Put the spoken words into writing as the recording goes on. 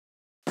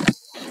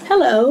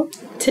Hello,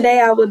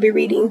 today I will be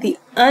reading The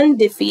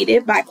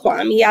Undefeated by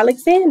Kwame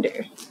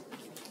Alexander.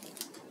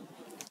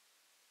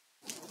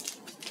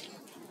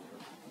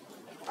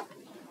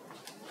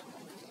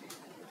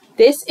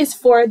 This is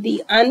for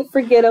the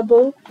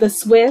unforgettable, the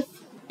swift,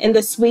 and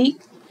the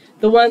sweet,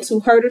 the ones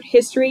who hurdled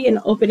history and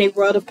opened a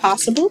world of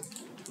possible,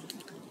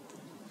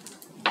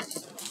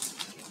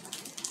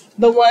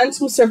 the ones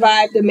who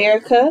survived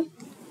America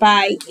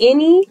by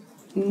any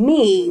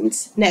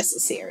means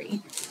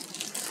necessary,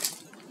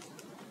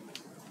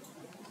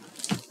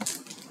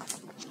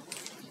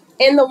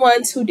 and the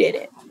ones who did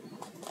it.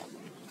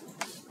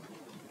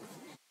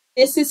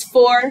 This is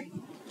for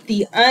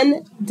the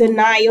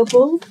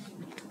undeniable,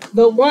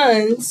 the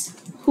ones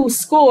who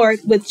scored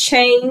with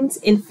chains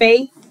and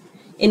faith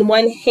in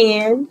one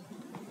hand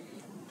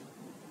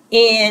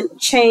and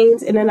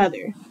chains in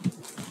another.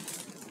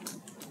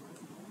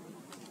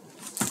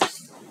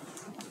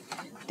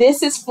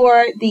 This is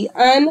for the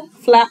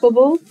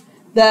unflappable,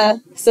 the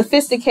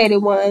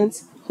sophisticated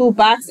ones who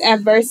box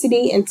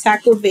adversity and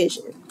tackle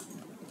vision,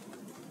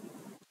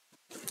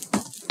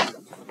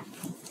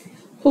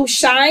 who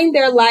shine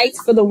their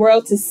lights for the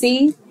world to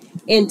see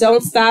and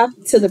don't stop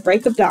till the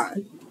break of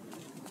dawn.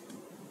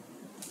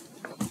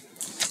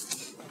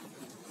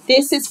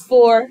 This is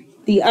for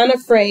the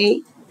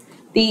unafraid,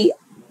 the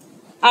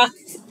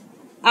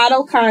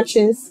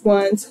auto-conscious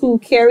ones who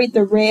carried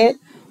the red,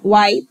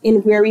 white,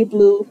 and weary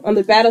blue on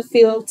the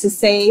battlefield to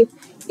save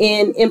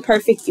an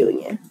imperfect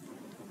union.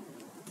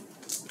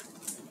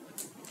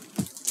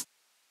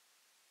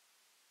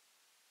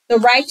 The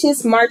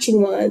righteous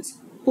marching ones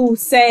who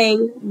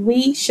sang,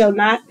 "We shall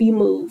not be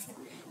moved,"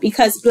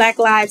 because Black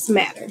Lives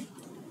Matter.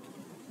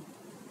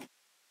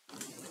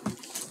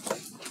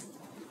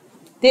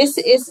 This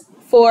is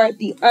for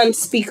the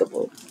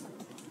unspeakable.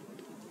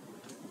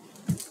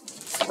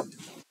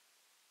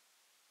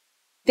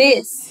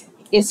 This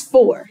is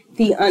for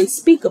the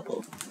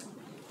unspeakable.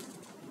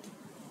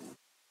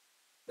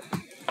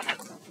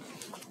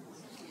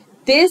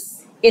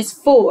 This is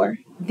for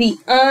the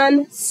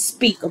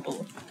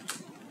unspeakable.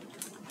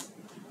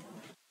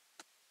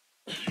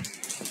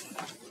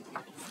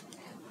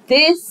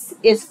 This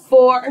is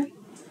for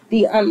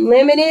the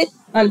unlimited,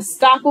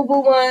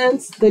 unstoppable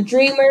ones, the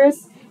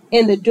dreamers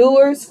and the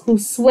doers who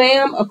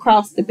swam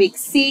across the big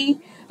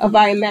sea of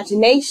our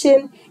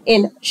imagination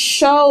and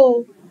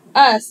showed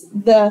us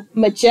the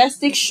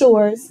majestic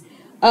shores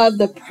of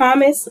the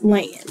promised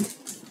land.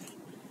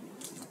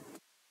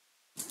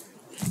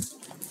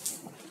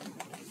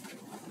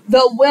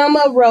 The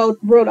Wilma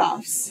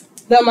Rudolphs,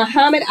 the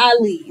Muhammad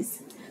Alis,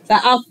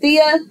 the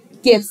Althea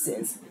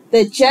Gibsons,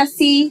 the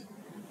Jesse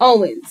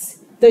Owens,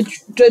 the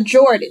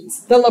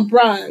Jordans, the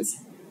LeBrons,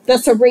 the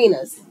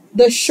Serenas,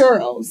 the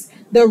Sherrills,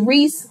 the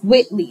Reese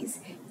Whitleys,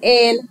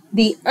 and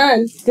the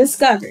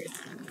undiscovered.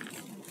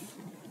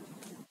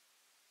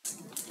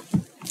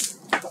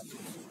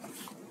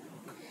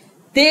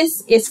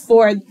 This is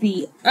for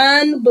the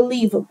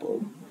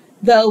unbelievable,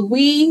 the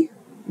we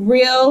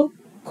real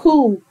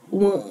cool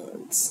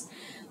ones.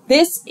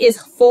 This is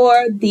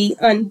for the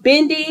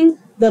unbending,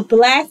 the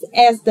black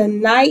as the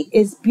night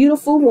is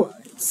beautiful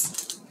ones.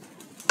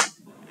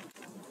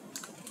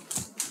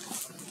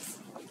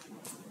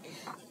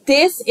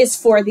 This is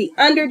for the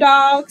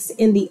underdogs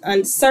and the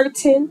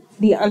uncertain,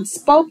 the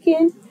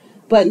unspoken,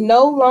 but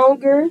no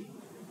longer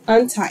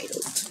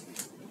untitled.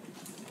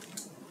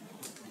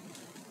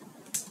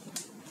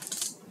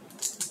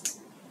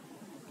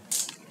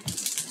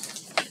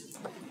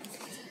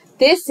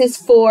 This is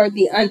for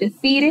the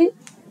undefeated.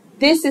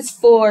 This is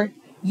for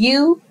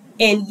you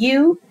and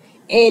you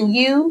and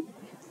you.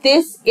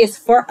 This is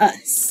for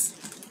us.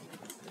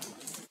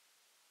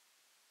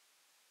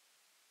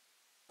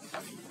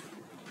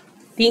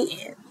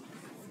 The end.